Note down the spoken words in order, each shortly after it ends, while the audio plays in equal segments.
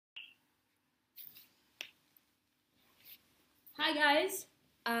Hi guys,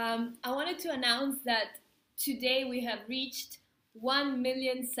 I wanted to announce that today we have reached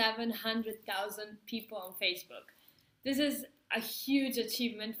 1,700,000 people on Facebook. This is a huge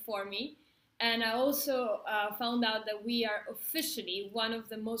achievement for me, and I also found out that we are officially one of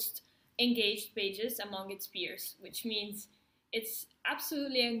the most engaged pages among its peers, which means it's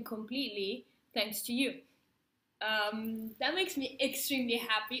absolutely and completely thanks to you. That makes me extremely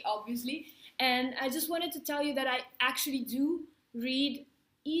happy, obviously. And I just wanted to tell you that I actually do read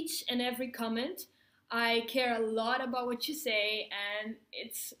each and every comment. I care a lot about what you say, and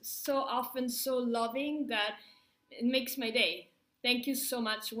it's so often so loving that it makes my day. Thank you so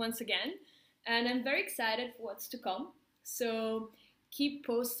much once again. And I'm very excited for what's to come. So keep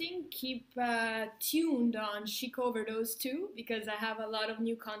posting, keep tuned on Chic Overdose too, because I have a lot of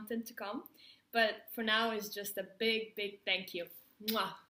new content to come. But for now, it's just a big, big thank you. Mwah.